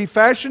Lucifer. He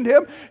fashioned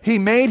him. He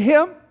made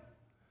him.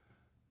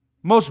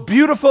 Most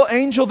beautiful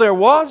angel there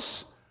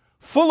was,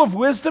 full of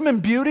wisdom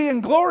and beauty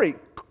and glory.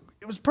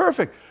 It was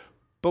perfect.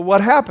 But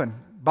what happened?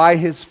 By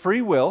his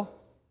free will,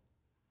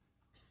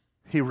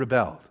 he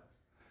rebelled.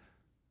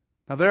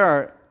 Now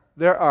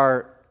there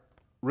are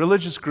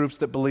religious groups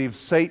that believe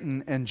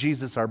Satan and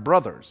Jesus are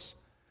brothers.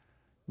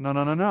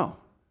 No.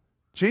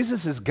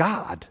 Jesus is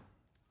God.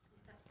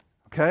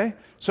 Okay?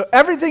 So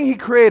everything He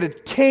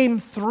created came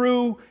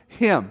through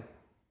Him.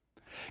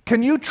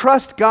 Can you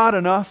trust God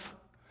enough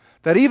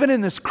that even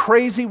in this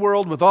crazy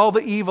world with all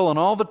the evil and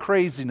all the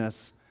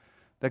craziness,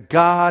 that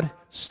God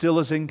still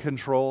is in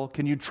control?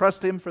 Can you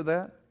trust Him for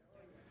that?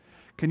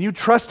 Can you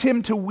trust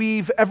Him to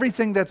weave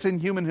everything that's in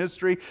human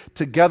history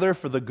together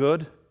for the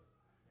good?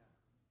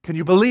 Can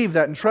you believe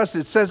that and trust it?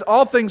 It says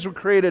all things were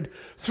created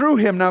through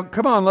Him. Now,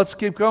 come on, let's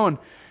keep going.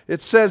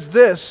 It says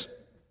this,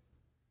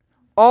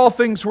 all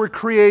things were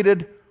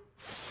created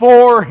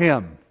for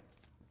Him.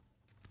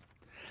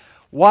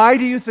 Why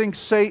do you think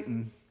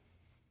Satan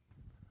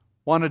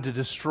wanted to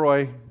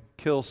destroy,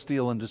 kill,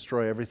 steal, and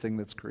destroy everything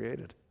that's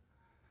created?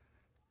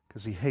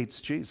 Because he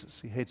hates Jesus.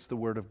 He hates the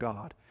Word of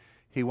God.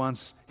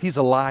 He's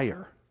a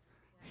liar.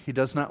 He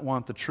does not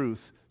want the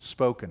truth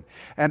spoken.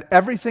 And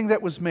everything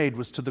that was made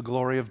was to the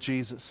glory of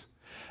Jesus.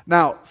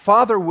 Now,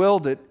 Father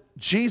willed it.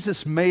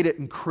 Jesus made it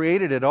and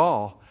created it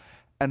all.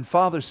 And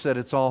Father said,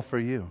 it's all for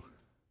you.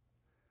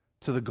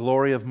 To the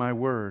glory of my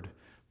Word.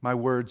 My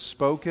Word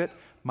spoke it.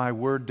 My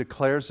Word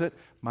declares it.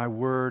 My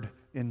Word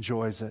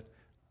enjoys it.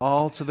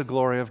 All to the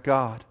glory of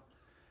God.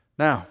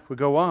 Now, we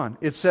go on.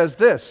 It says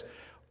this.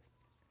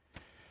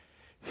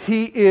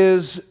 He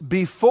is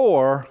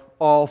before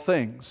all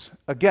things.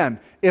 Again,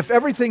 if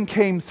everything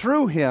came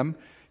through him,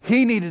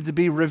 he needed to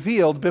be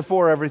revealed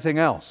before everything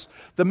else.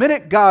 The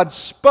minute God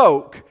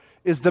spoke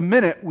is the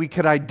minute we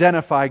could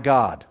identify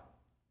God.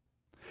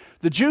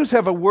 The Jews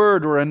have a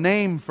word or a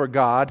name for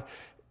God.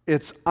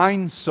 It's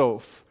Ein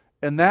Sof,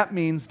 and that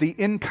means the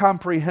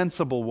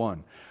incomprehensible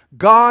one.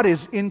 God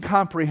is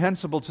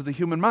incomprehensible to the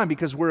human mind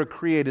because we're a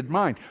created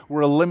mind.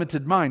 We're a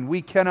limited mind.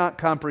 We cannot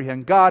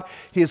comprehend God.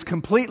 He is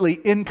completely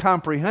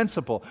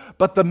incomprehensible.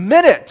 But the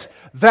minute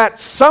that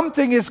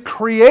something is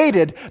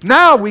created,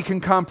 now we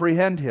can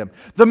comprehend Him.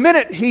 The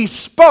minute He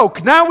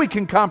spoke, now we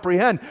can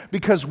comprehend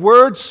because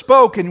Word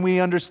spoke and we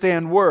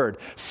understand Word.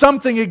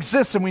 Something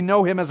exists and we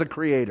know Him as a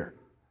creator.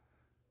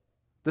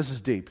 This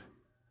is deep.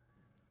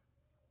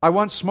 I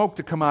want smoke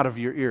to come out of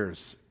your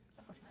ears.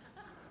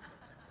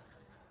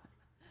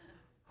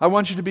 I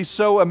want you to be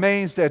so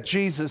amazed at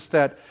Jesus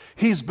that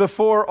He's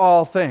before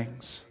all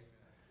things.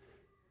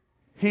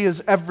 He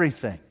is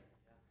everything.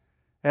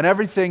 And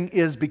everything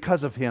is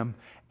because of Him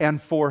and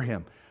for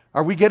Him.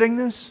 Are we getting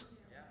this?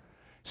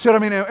 See what I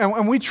mean?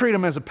 And we treat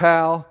Him as a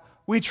pal.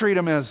 We treat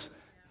Him as,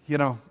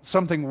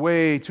 something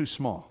way too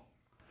small.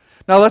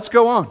 Now let's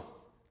go on.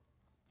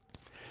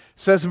 It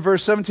says in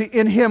verse 17,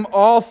 in Him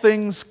all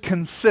things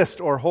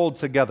consist or hold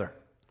together.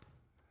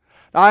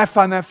 Now I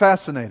find that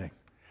fascinating.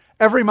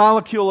 Every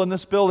molecule in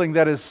this building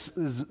that is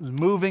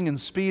moving and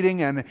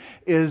speeding and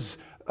is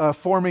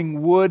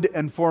forming wood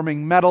and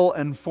forming metal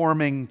and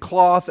forming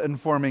cloth and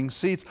forming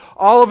seats,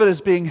 all of it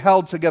is being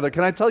held together.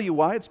 Can I tell you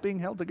why it's being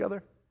held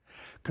together?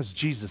 Because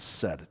Jesus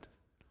said it.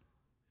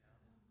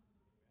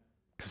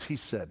 Because He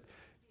said,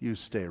 you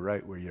stay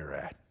right where you're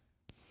at.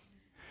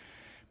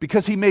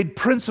 Because He made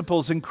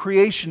principles in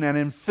creation and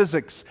in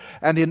physics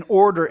and in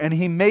order, and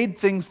He made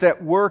things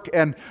that work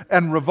and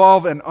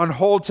revolve and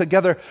hold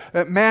together.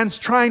 Man's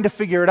trying to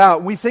figure it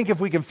out. We think if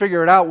we can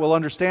figure it out, we'll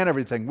understand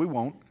everything. We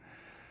won't.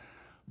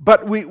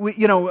 But we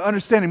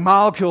understanding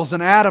molecules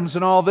and atoms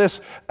and all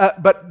this.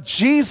 But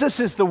Jesus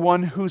is the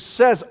one who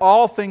says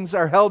all things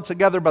are held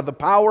together by the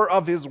power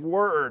of His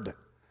Word.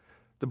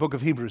 The book of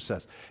Hebrews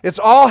says. It's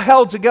all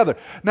held together.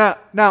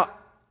 Now,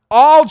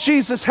 all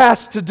Jesus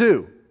has to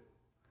do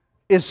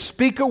is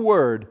speak a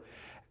word,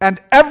 and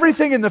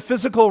everything in the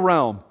physical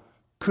realm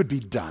could be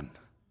done.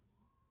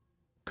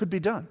 Could be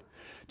done.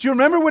 Do you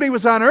remember when He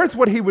was on earth,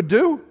 what He would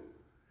do?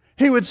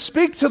 He would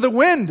speak to the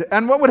wind,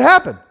 and what would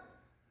happen?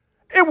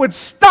 It would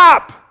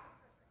stop.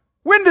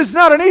 Wind is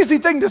not an easy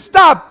thing to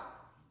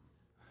stop.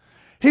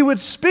 He would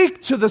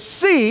speak to the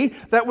sea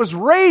that was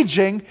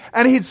raging,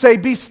 and He'd say,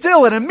 be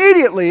still, and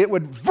immediately it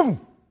would,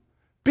 boom,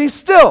 be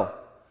still.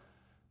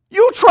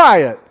 You try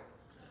it.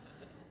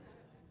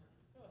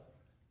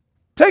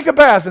 Take a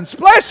bath and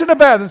splash in the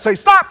bath and say,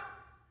 stop.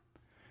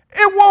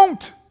 It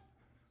won't.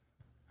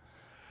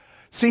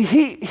 See,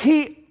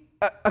 he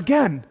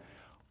again,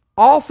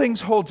 all things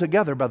hold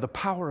together by the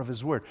power of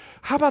His Word.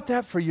 How about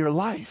that for your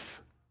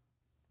life?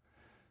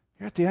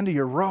 You're at the end of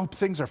your rope.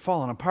 Things are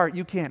falling apart.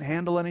 You can't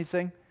handle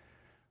anything.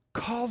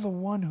 Call the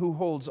one who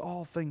holds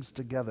all things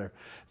together,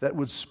 that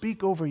would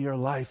speak over your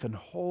life and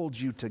hold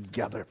you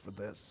together for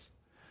this.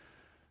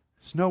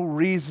 There's no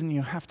reason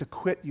you have to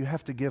quit. You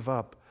have to give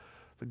up.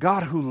 The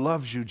God who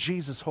loves you,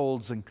 Jesus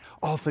holds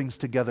all things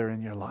together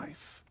in your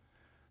life.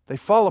 They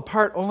fall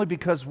apart only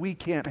because we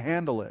can't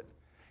handle it.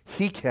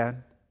 He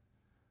can.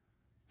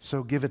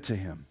 So give it to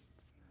Him.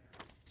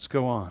 Let's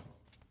go on.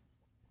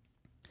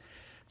 It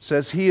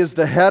says He is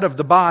the head of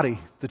the body,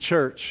 the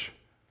church.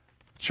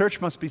 Church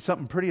must be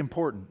something pretty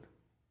important.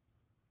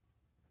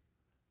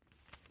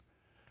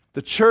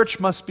 The church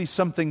must be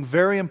something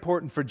very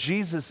important, for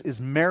Jesus is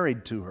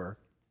married to her.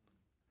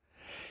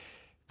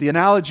 The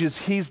analogy is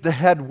He's the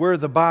head, we're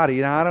the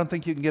body. Now, I don't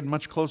think you can get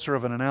much closer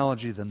of an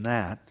analogy than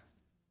that.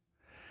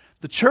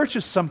 The church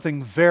is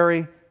something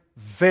very,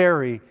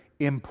 very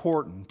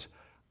important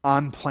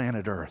on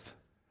planet Earth.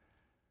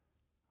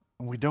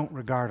 And we don't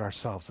regard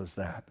ourselves as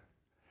that.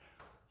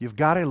 You've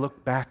got to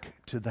look back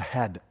to the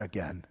head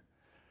again.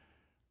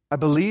 I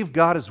believe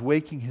God is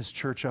waking His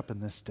church up in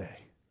this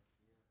day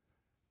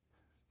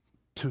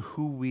to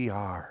who we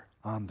are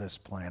on this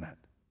planet.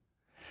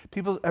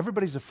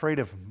 Everybody's afraid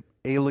of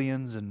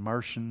aliens and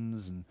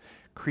Martians and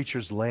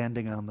creatures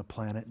landing on the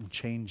planet and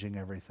changing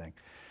everything.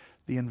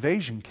 The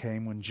invasion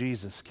came when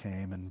Jesus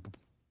came and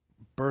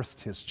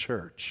birthed His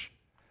church.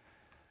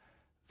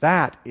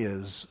 That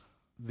is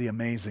the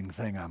amazing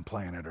thing on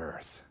planet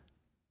Earth.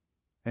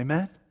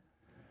 Amen?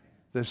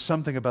 There's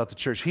something about the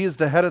church. He is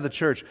the head of the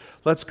church.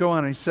 Let's go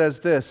on. He says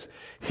this.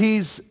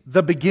 He's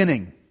the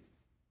beginning.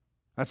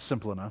 That's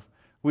simple enough.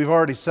 We've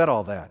already said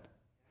all that.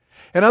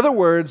 In other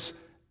words,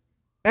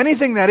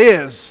 anything that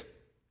is,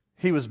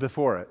 He was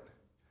before it.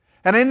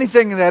 And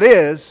anything that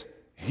is,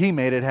 He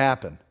made it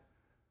happen.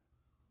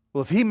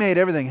 Well, if He made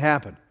everything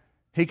happen,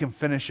 He can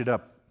finish it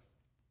up.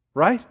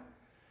 Right?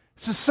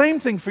 It's the same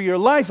thing for your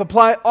life.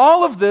 Apply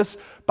all of this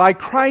by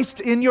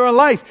Christ in your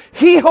life.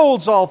 He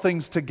holds all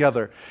things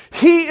together.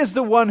 He is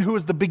the one who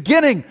is the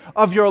beginning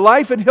of your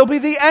life, and He'll be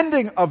the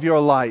ending of your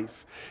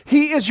life.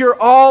 He is your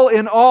all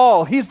in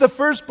all. He's the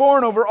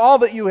firstborn over all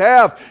that you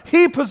have.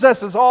 He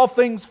possesses all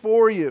things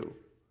for you.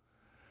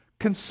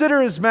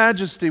 Consider His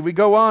majesty. We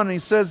go on and He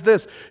says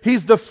this.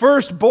 He's the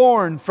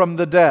firstborn from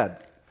the dead.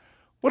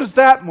 What does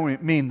that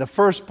mean, the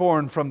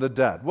firstborn from the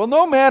dead? Well,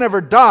 no man ever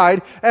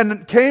died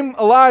and came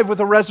alive with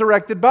a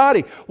resurrected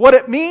body. What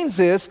it means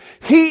is,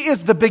 He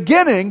is the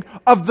beginning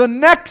of the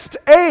next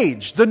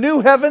age, the new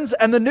heavens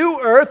and the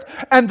new earth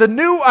and the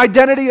new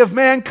identity of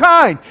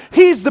mankind.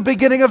 He's the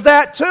beginning of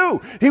that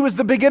too. He was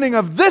the beginning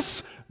of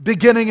this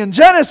beginning in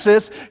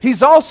Genesis.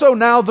 He's also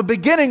now the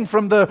beginning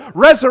from the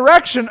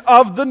resurrection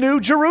of the new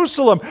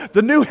Jerusalem,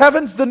 the new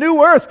heavens, the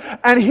new earth.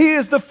 And He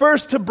is the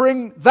first to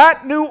bring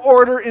that new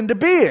order into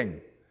being.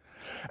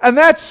 And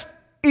that's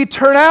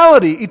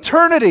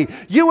eternity.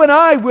 You and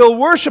I will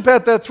worship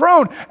at that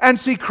throne and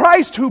see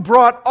Christ who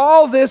brought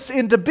all this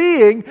into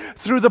being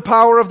through the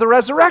power of the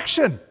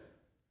resurrection.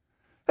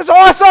 That's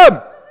awesome!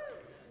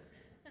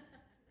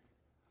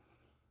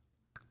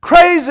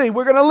 Crazy!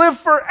 We're going to live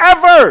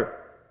forever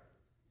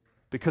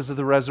because of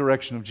the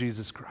resurrection of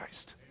Jesus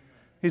Christ.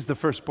 He's the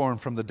firstborn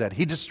from the dead.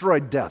 He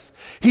destroyed death.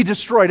 He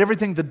destroyed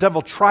everything the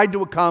devil tried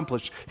to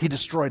accomplish. He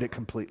destroyed it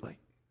completely.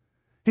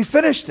 He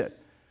finished it.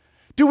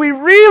 Do we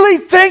really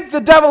think the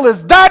devil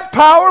is that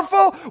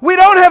powerful? We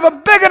don't have a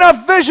big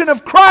enough vision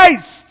of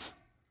Christ.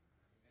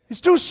 He's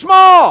too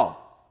small.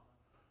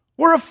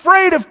 We're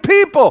afraid of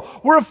people.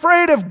 We're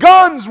afraid of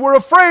guns. We're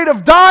afraid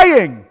of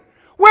dying.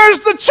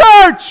 Where's the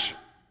church?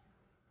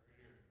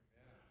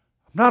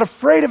 I'm not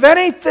afraid of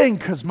anything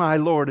because my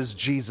Lord is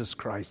Jesus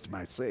Christ,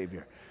 my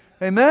Savior.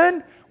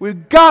 Amen?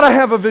 We've got to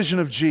have a vision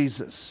of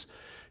Jesus.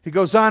 He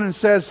goes on and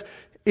says,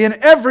 in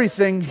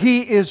everything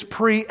He is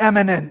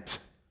preeminent.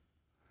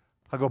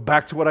 I'll go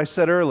back to what I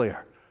said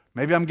earlier.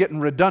 Maybe I'm getting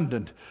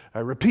redundant. I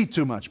repeat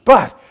too much.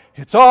 But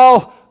it's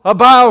all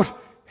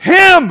about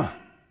Him.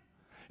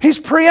 He's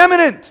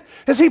preeminent.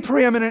 Is He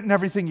preeminent in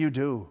everything you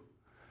do?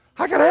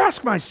 I got to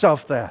ask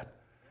myself that.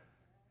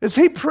 Is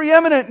He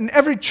preeminent in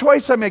every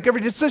choice I make,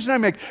 every decision I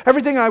make,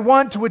 everything I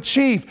want to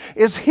achieve?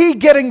 Is He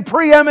getting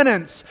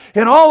preeminence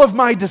in all of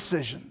my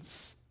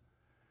decisions?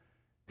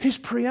 He's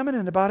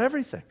preeminent about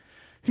everything.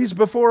 He's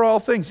before all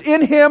things.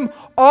 In Him,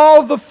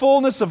 all the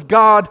fullness of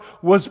God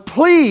was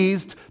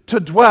pleased to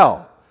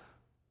dwell.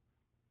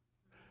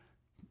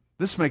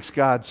 This makes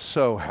God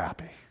so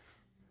happy.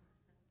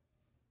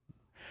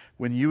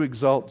 When you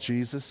exalt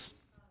Jesus,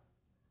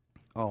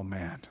 oh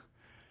man,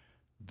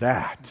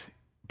 that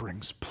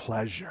brings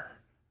pleasure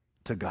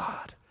to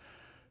God.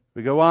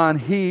 We go on.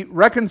 He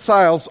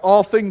reconciles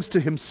all things to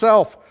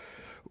Himself,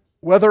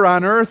 whether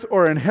on earth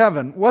or in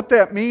heaven. What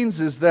that means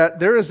is that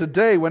there is a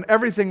day when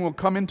everything will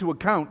come into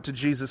account to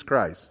Jesus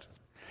Christ.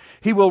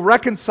 He will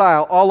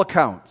reconcile all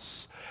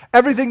accounts.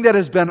 Everything that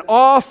has been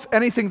off,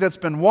 anything that's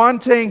been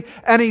wanting,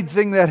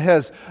 anything that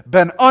has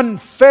been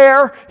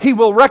unfair, He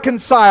will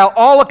reconcile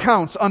all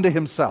accounts unto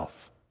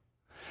Himself.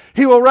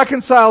 He will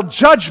reconcile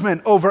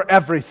judgment over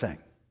everything.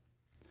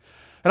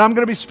 And I'm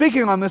going to be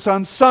speaking on this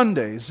on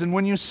Sundays. And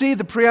when you see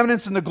the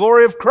preeminence and the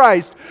glory of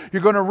Christ,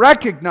 you're going to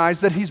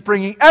recognize that He's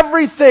bringing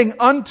everything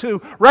unto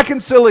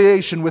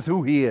reconciliation with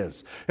who He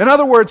is. In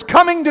other words,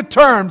 coming to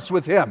terms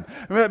with Him.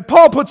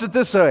 Paul puts it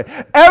this way: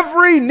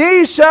 every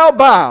knee shall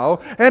bow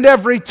and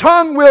every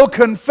tongue will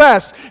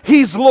confess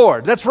He's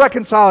Lord. That's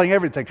reconciling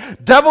everything.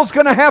 Devil's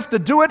going to have to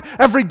do it.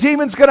 Every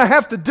demon's going to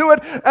have to do it.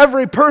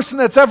 Every person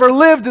that's ever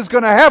lived is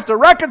going to have to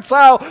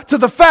reconcile to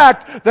the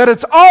fact that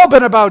it's all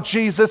been about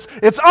Jesus.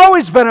 It's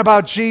always been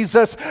about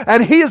Jesus,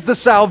 and He is the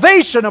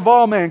salvation of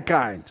all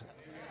mankind.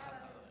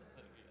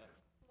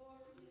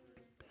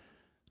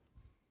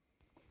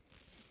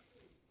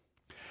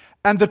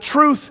 And the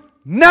truth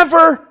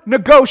never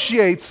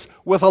negotiates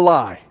with a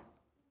lie.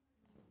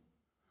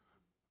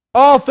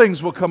 All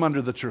things will come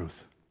under the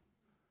truth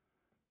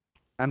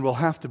and will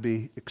have to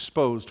be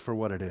exposed for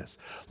what it is.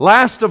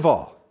 Last of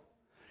all,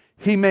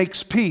 He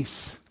makes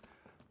peace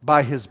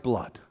by His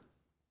blood.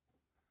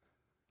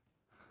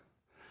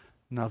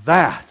 Now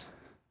that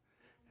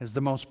is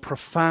the most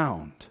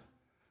profound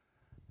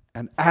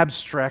and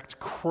abstract,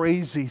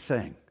 crazy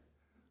thing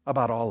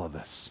about all of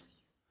this.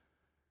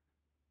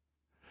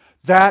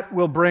 That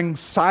will bring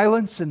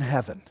silence in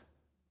heaven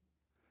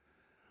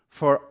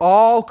for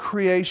all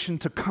creation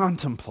to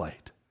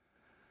contemplate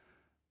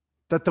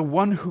that the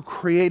one who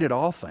created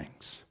all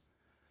things,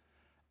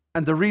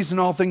 and the reason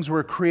all things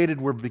were created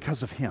were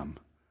because of Him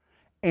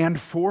and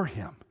for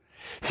Him.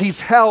 He's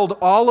held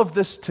all of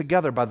this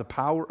together by the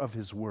power of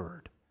His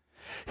Word.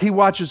 He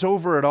watches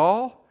over it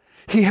all.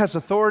 He has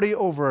authority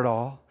over it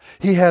all.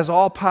 He has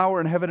all power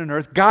in heaven and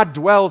earth. God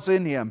dwells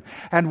in Him.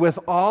 And with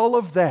all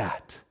of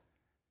that,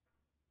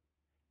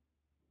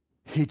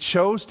 He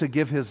chose to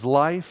give His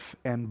life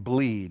and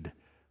bleed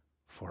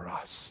for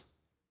us.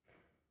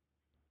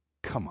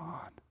 Come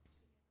on.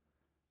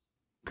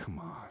 Come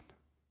on.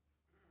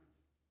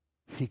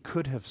 He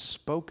could have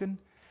spoken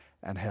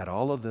and had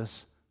all of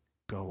this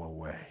go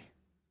away.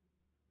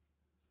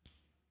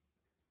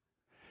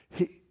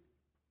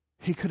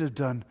 He could have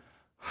done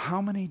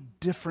how many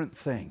different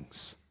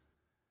things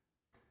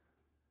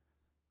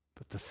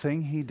the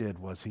thing he did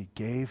was he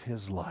gave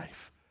his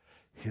life,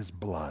 his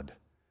blood.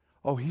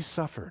 Oh, he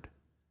suffered.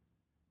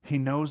 He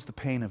knows the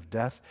pain of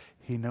death.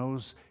 He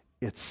knows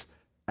its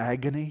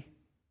agony.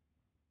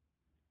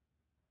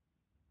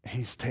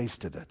 He's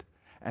tasted it,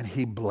 and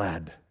he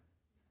bled.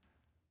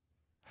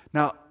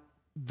 Now,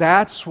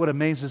 that's what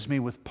amazes me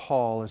with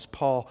Paul, is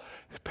Paul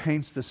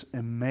paints this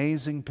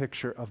amazing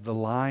picture of the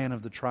Lion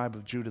of the tribe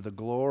of Judah, the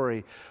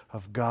glory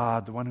of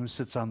God, the one who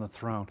sits on the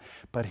throne.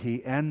 But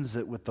he ends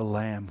it with the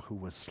Lamb who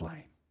was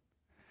slain.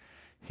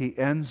 He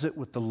ends it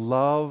with the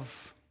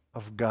love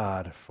of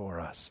God for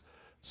us,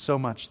 so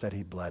much that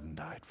he bled and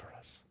died for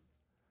us.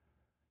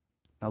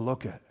 Now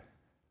look at,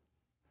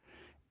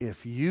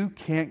 if you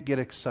can't get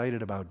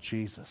excited about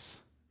Jesus,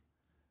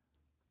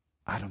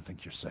 I don't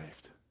think you're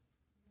saved.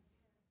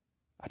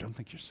 I don't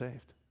think you're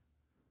saved.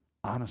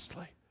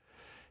 Honestly.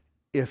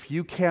 If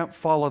you can't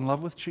fall in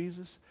love with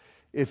Jesus,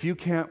 if you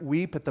can't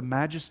weep at the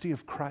majesty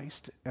of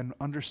Christ and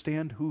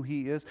understand who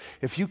he is,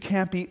 if you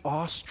can't be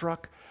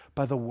awestruck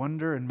by the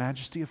wonder and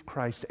majesty of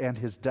Christ and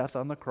his death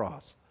on the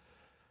cross,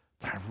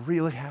 then I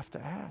really have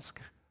to ask,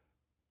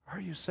 are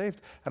you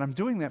saved? And I'm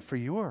doing that for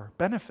your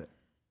benefit.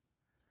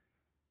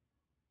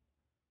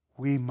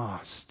 We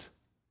must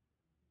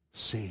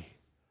see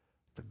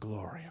the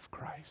glory of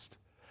Christ.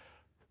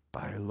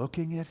 By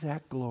looking at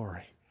that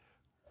glory,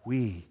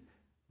 we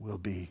will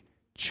be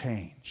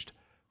changed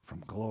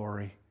from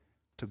glory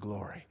to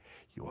glory.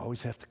 You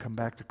always have to come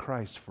back to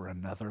Christ for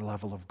another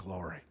level of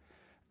glory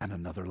and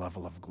another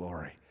level of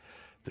glory.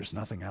 There's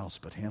nothing else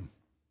but him.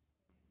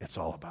 It's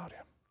all about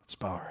him. Let's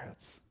bow our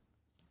heads.